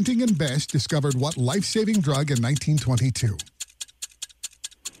of Banting and Best discovered what life-saving drug in 1922?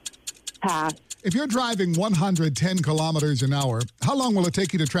 Pass. If you're driving 110 kilometers an hour, how long will it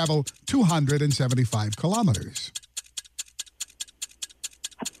take you to travel 275 kilometers?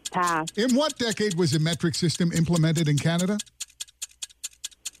 Pass. In what decade was the metric system implemented in Canada?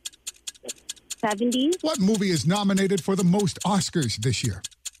 70s. What movie is nominated for the most Oscars this year?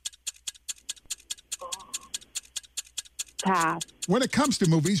 Pass. When it comes to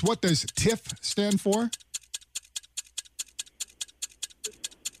movies, what does TIFF stand for?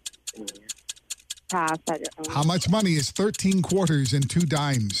 Pass. I don't know. How much money is 13 quarters and 2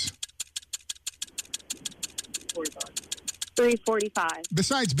 dimes? 345.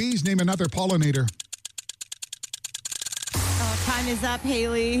 Besides bees, name another pollinator. Oh, time is up,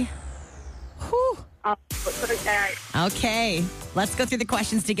 Haley. Whew. Okay, let's go through the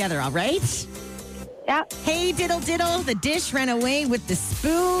questions together, all right? Yep. Hey, diddle diddle, the dish ran away with the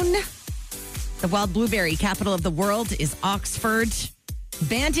spoon. The wild blueberry capital of the world is Oxford.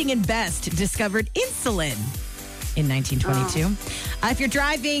 Banting and Best discovered insulin in 1922. If you're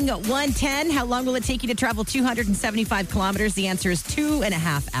driving 110, how long will it take you to travel 275 kilometers? The answer is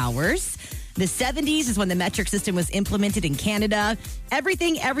 2.5 hours. The 70s is when the metric system was implemented in Canada.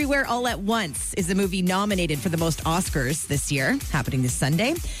 Everything, Everywhere, All at Once is the movie nominated for the most Oscars this year, happening this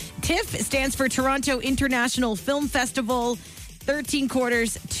Sunday. TIFF stands for Toronto International Film Festival. 13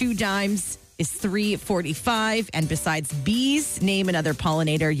 quarters, 2 dimes is 345. And besides bees, name another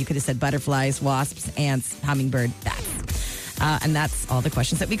pollinator. You could have said butterflies, wasps, ants, hummingbird, bats. And that's all the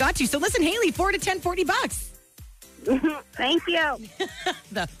questions that we got to. So listen, Haley, 4 to 10, $40. Thank you.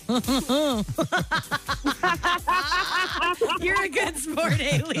 You're a good sport,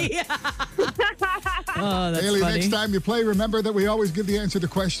 Haley. Oh, that's Haley, funny. next time you play, remember that we always give the answer to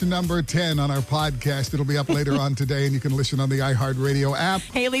question number 10 on our podcast. It'll be up later on today, and you can listen on the iHeartRadio app.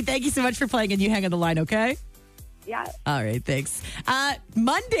 Haley, thank you so much for playing, and you hang on the line, okay? Yeah. All right, thanks.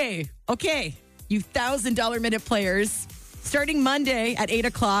 Monday, okay, you $1,000 minute players, starting Monday at 8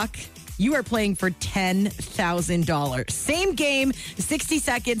 o'clock, you are playing for $10,000. Same game, 60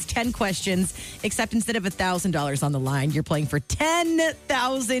 seconds, 10 questions, except instead of $1,000 on the line, you're playing for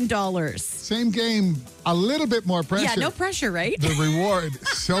 $10,000. Same game, a little bit more pressure. Yeah, no pressure, right? The reward,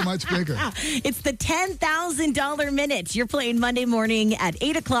 so much bigger. It's the $10,000 minute. You're playing Monday morning at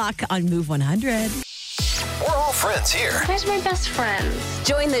 8 o'clock on Move 100. We're all friends here. Where's my best friends?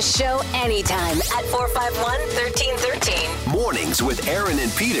 Join the show anytime at 451-1313. Mornings with Aaron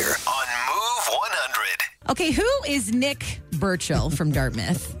and Peter on Move 100. Okay, who is Nick Burchill from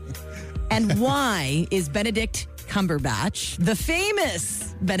Dartmouth? And why is Benedict Cumberbatch, the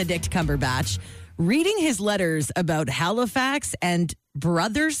famous Benedict Cumberbatch, reading his letters about Halifax and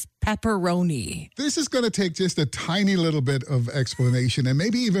Brothers Pepperoni? This is going to take just a tiny little bit of explanation and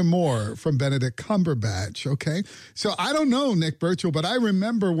maybe even more from Benedict Cumberbatch, okay? So I don't know Nick Burchill, but I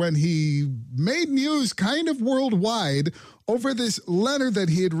remember when he made news kind of worldwide over this letter that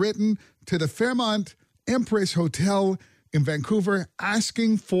he had written to the Fairmont Empress Hotel in Vancouver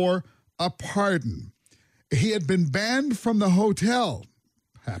asking for a pardon. He had been banned from the hotel.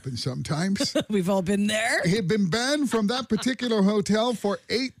 Happens sometimes. We've all been there. He had been banned from that particular hotel for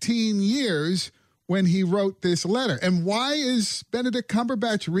 18 years when he wrote this letter. And why is Benedict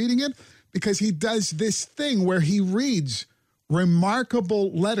Cumberbatch reading it? Because he does this thing where he reads remarkable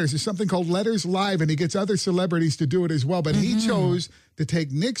letters. There's something called Letters Live, and he gets other celebrities to do it as well. But he chose to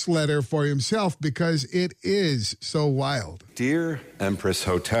take Nick's letter for himself because it is so wild. Dear Empress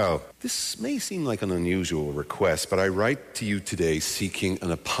Hotel, this may seem like an unusual request, but I write to you today seeking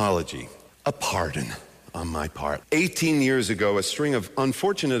an apology, a pardon on my part. 18 years ago, a string of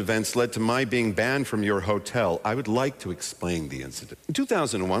unfortunate events led to my being banned from your hotel. I would like to explain the incident. In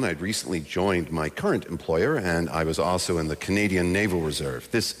 2001, I'd recently joined my current employer, and I was also in the Canadian Naval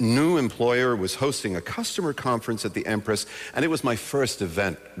Reserve. This new employer was hosting a customer conference at the Empress, and it was my first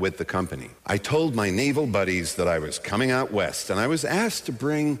event with the company. I told my naval buddies that I was coming out west, and I was asked to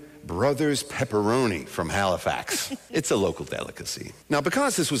bring Brothers Pepperoni from Halifax. It's a local delicacy. Now,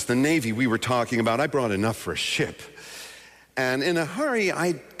 because this was the Navy we were talking about, I brought enough for a ship. And in a hurry,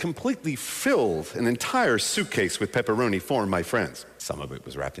 I completely filled an entire suitcase with pepperoni for my friends. Some of it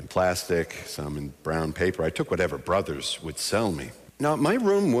was wrapped in plastic, some in brown paper. I took whatever Brothers would sell me. Now, my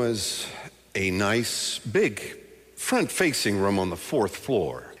room was a nice, big, front-facing room on the 4th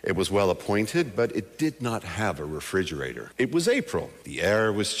floor. It was well appointed, but it did not have a refrigerator. It was April. The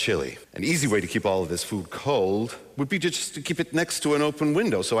air was chilly. An easy way to keep all of this food cold would be just to keep it next to an open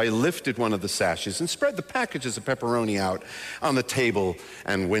window. So I lifted one of the sashes and spread the packages of pepperoni out on the table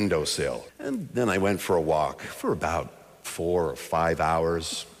and windowsill. And then I went for a walk for about 4 or 5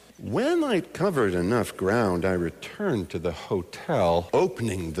 hours. When I'd covered enough ground, I returned to the hotel,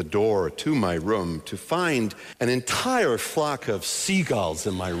 opening the door to my room to find an entire flock of seagulls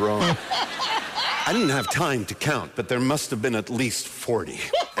in my room. I didn't have time to count, but there must have been at least 40.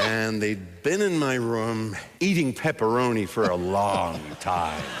 And they'd been in my room eating pepperoni for a long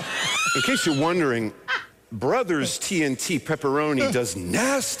time. In case you're wondering, Brothers TNT Pepperoni does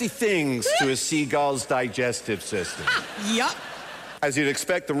nasty things to a seagull's digestive system. Yup. As you'd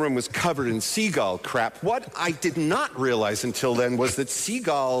expect, the room was covered in seagull crap. What I did not realize until then was that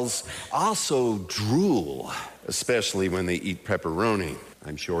seagulls also drool, especially when they eat pepperoni.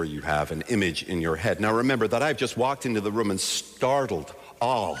 I'm sure you have an image in your head. Now remember that I've just walked into the room and startled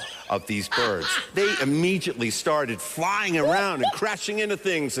all of these birds. They immediately started flying around and crashing into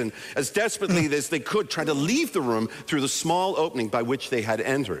things, and as desperately as they could, try to leave the room through the small opening by which they had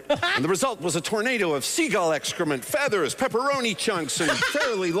entered. And the result was a tornado of seagull excrement, feathers, pepperoni chunks, and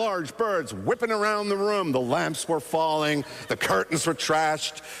fairly large birds whipping around the room. The lamps were falling, the curtains were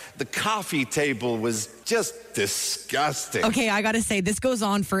trashed, the coffee table was just disgusting. Okay, I gotta say, this goes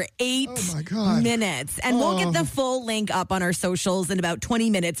on for 8 minutes. And we'll get the full link up on our socials in about 20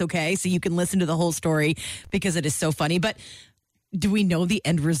 minutes, okay? So you can listen to the whole story because it is so funny. But do we know the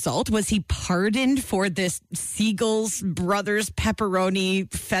end result? Was he pardoned for this Seagulls Brothers Pepperoni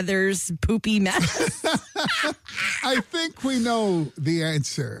Feathers poopy mess? I think we know the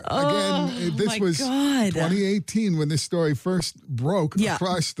answer. Again, this was 2018 when this story first broke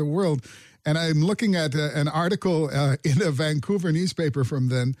across the world. And I'm looking at an article in a Vancouver newspaper from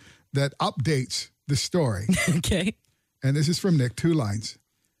then that updates the story. Okay. And this is from Nick, 2 lines.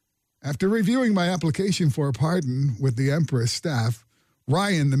 After reviewing my application for a pardon with the Empress staff,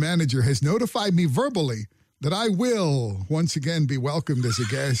 Ryan, the manager, has notified me verbally that I will once again be welcomed as a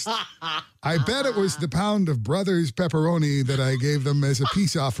guest. I bet it was the pound of Brothers Pepperoni that I gave them as a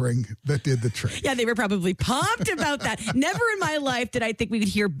peace offering that did the trick. Yeah, they were probably pumped about that. Never in my life did I think we would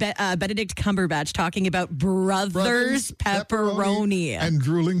hear Benedict Cumberbatch talking about Brothers Pepperoni. And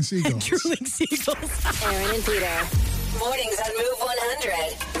drooling seagulls. Drooling seagulls. Aaron and Peter. Mornings on Move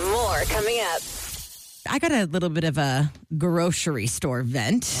 100. More coming up. I got a little bit of a grocery store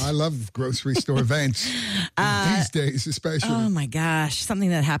vent. I love grocery store vents these days, especially. Oh my gosh, something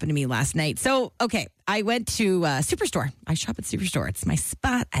that happened to me last night. So, okay, I went to Superstore. I shop at Superstore. It's my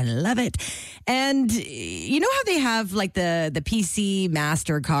spot. I love it. And you know how they have like the PC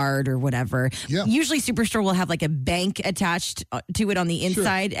MasterCard or whatever? Yeah. Usually Superstore will have like a bank attached to it on the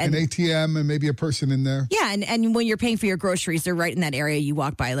inside. Sure. And an ATM and maybe a person in there. Yeah, and when you're paying for your groceries, they're right in that area you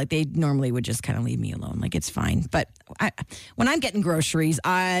walk by. Like they normally would just kind of leave me alone. Like it's fine. But when I'm getting groceries,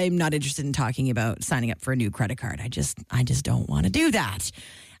 I'm not interested in talking about signing up for a new credit card. I just don't want to do that.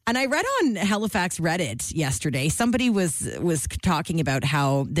 And I read on Halifax Reddit yesterday, somebody was talking about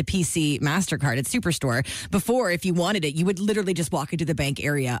how the PC MasterCard at Superstore, before, if you wanted it, you would literally just walk into the bank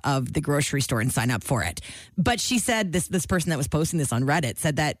area of the grocery store and sign up for it. But she said, this person that was posting this on Reddit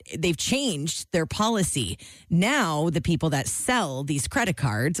said that they've changed their policy. Now the people that sell these credit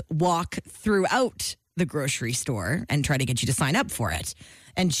cards walk throughout the grocery store and try to get you to sign up for it.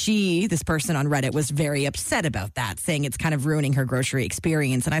 And this person on Reddit, was very upset about that, saying it's kind of ruining her grocery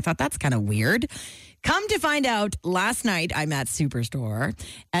experience. And I thought that's kind of weird Come to find out, last night I'm at Superstore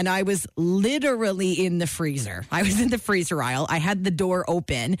and I was literally in the freezer. I was in the freezer aisle. I had the door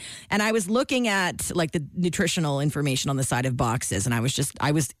open and I was looking at like the nutritional information on the side of boxes and I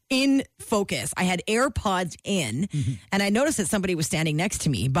was in focus. I had AirPods in and I noticed that somebody was standing next to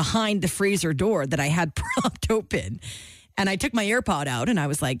me behind the freezer door that I had propped open. And I took my AirPod out and I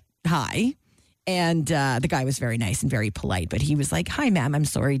was like, hi. And the guy was very nice and very polite, but he was like, hi, ma'am, I'm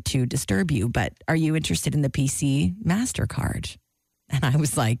sorry to disturb you, but are you interested in the PC MasterCard? And I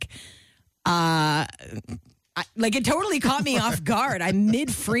was like, it totally caught me off guard. I'm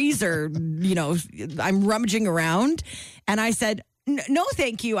mid-freezer, I'm rummaging around. And I said, no,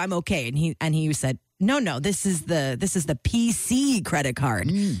 thank you. I'm okay. And he said, no, this is the PC credit card.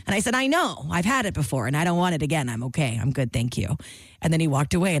 And I said, I know. I've had it before and I don't want it again. I'm okay. I'm good. Thank you. And then he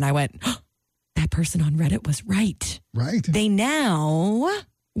walked away and I went, that person on Reddit was right. Right. They now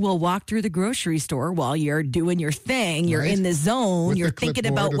will walk through the grocery store while you're doing your thing. You're in the zone. With you're their thinking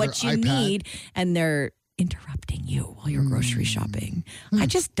clipboard about or what their you iPad. need. And they're interrupting you while you're grocery shopping. I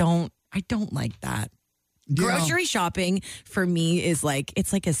don't like that. Grocery shopping for me is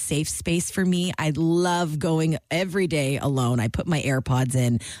it's like a safe space for me. I love going every day alone. I put my AirPods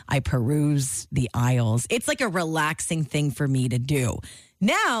in. I peruse the aisles. It's like a relaxing thing for me to do.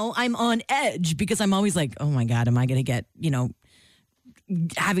 Now I'm on edge because I'm always like, oh my God, am I going to get,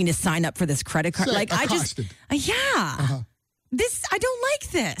 having to sign up for this credit card? Accosted. I don't like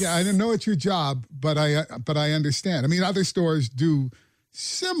this. Yeah, I don't know it's your job, but I understand. I mean, other stores do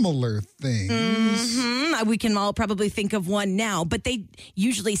similar things. We can all probably think of one now, but they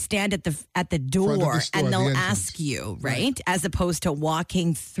usually stand at the door Front of the store, and they'll the entrance. ask you, right? As opposed to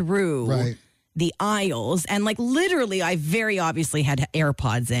walking through Right. the aisles. And literally, I very obviously had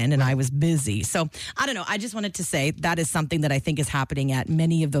AirPods in and I was busy. So I don't know. I just wanted to say that is something that I think is happening at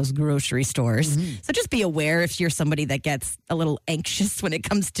many of those grocery stores. So just be aware if you're somebody that gets a little anxious when it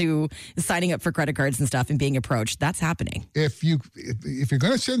comes to signing up for credit cards and stuff and being approached. That's happening. If you're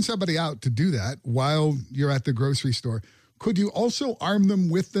going to send somebody out to do that while you're at the grocery store, could you also arm them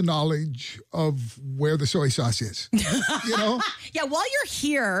with the knowledge of where the soy sauce is? Yeah, while you're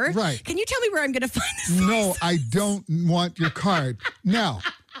here, Right. Can you tell me where I'm going to find this? No, I don't want your card. Now,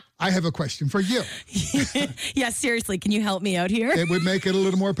 I have a question for you. Yeah, seriously, can you help me out here? It would make it a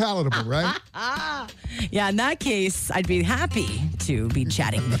little more palatable, right? Yeah, in that case, I'd be happy to be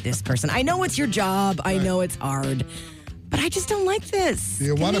chatting with this person. I know it's your job. I know it's hard, but I just don't like this. Do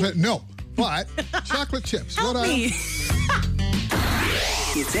you want to? No, but chocolate chips. Help me.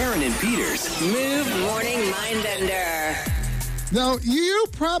 It's Aaron and Peter's Move Morning Mindbender. Now, you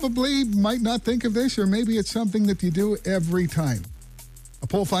probably might not think of this, or maybe it's something that you do every time. A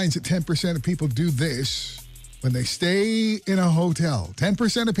poll finds that 10% of people do this when they stay in a hotel.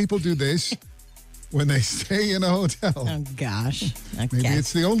 10% of people do this when they stay in a hotel. Oh, gosh. Okay. Maybe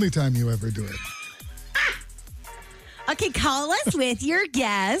it's the only time you ever do it. Okay, call us with your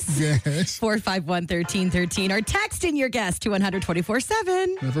guess. Yes. 451-1313 or text in your guess to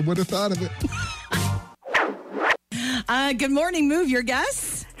 124-7. Never would have thought of it. Good morning, Move your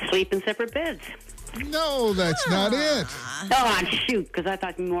guess. Sleep in separate beds. No, that's not it. Oh, shoot, because I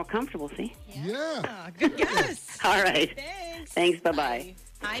thought it'd be more comfortable, see? Yeah. Good guess. All right. Thanks. Thanks, bye-bye.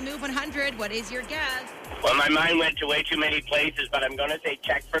 Hi, Move 100. What is your guess? Well, my mind went to way too many places, but I'm going to say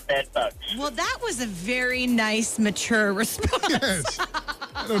check for bed bugs. Well, that was a very nice, mature response. Yes.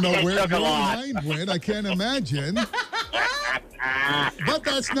 I don't know It where took a your lot. mind went. I can't imagine. But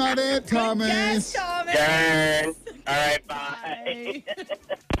that's not it, Thomas. Yes, Thomas. Darn. All right, bye.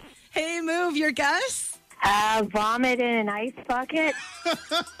 Hey, Move your guess. Vomit in an ice bucket.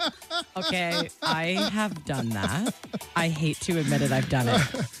 Okay, I have done that. I hate to admit it, I've done it.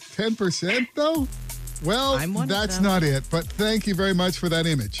 10% though? Well, I'm one of that's them. not it. But thank you very much for that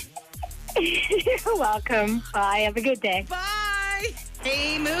image. You're welcome. Bye. Have a good day. Bye.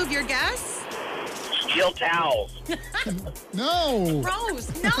 Hey, Move your guess. Steel towels. No.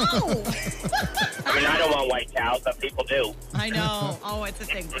 Rose, no. I mean, I don't want white towels, but people do. I know. Oh, it's a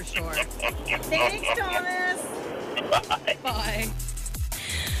thing for sure. Thanks, Thomas. Bye. Bye.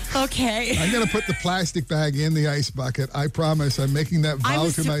 Okay. I'm going to put the plastic bag in the ice bucket. I promise. I'm making that vow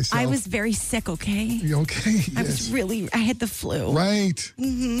to myself. I was very sick, okay? You okay? I was I had the flu. Right.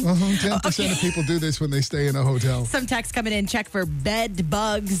 10% of people do this when they stay in a hotel. Some text coming in. Check for bed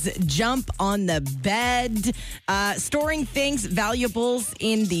bugs. Jump on the bed. Storing things, valuables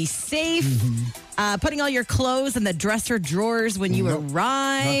in the safe. Putting all your clothes in the dresser drawers when you arrive.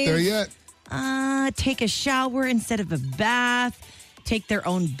 Not there yet. Take a shower instead of a bath. Take their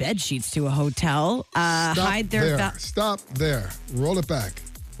own bed sheets to a hotel. Stop Hide their... there. Stop there. Roll it back.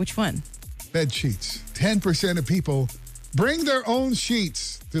 Which one? bed sheets. 10% of people bring their own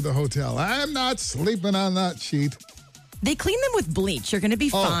sheets to the hotel. I'm not sleeping on that sheet. They clean them with bleach. You're going to be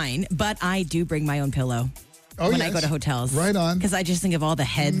fine, but I do bring my own pillow when I go to hotels. Right on. Because I just think of all the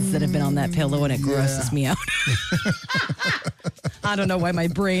heads that have been on that pillow and it grosses me out. I don't know why my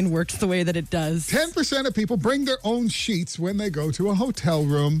brain works the way that it does. 10% of people bring their own sheets when they go to a hotel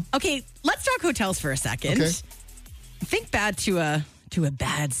room. Okay, let's talk hotels for a second. Okay. Think back to a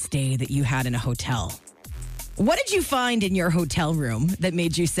bad stay that you had in a hotel. What did you find in your hotel room that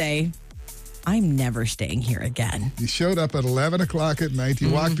made you say, I'm never staying here again? You showed up at 11 o'clock at night. You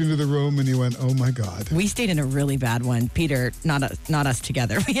walked into the room and you went, oh, my God. We stayed in a really bad one. Peter, not us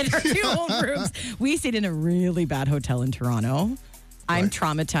together. We had our two own rooms. We stayed in a really bad hotel in Toronto. I'm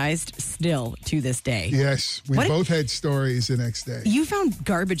traumatized still to this day. Yes, we both had stories the next day. You found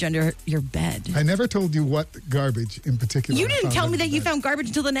garbage under your bed. I never told you what garbage in particular. You didn't tell me that you found garbage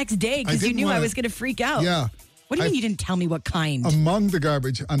until the next day because you knew I was going to freak out. Yeah. What do you mean you didn't tell me what kind? Among the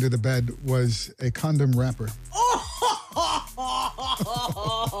garbage under the bed was a condom wrapper. Oh,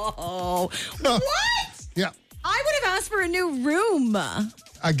 what? Yeah. I would have asked for a new room.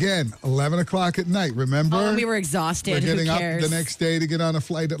 Again, 11 o'clock at night, remember? Oh, we were exhausted. We're getting Who up cares? the next day to get on a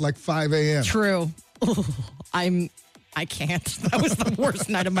flight at like 5 a.m. True. I can't. That was the worst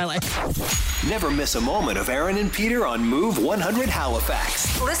night of my life. Never miss a moment of Aaron and Peter on Move 100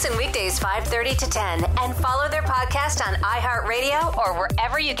 Halifax. Listen weekdays 5:30 to 10 and follow their podcast on iHeartRadio or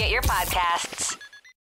wherever you get your podcasts.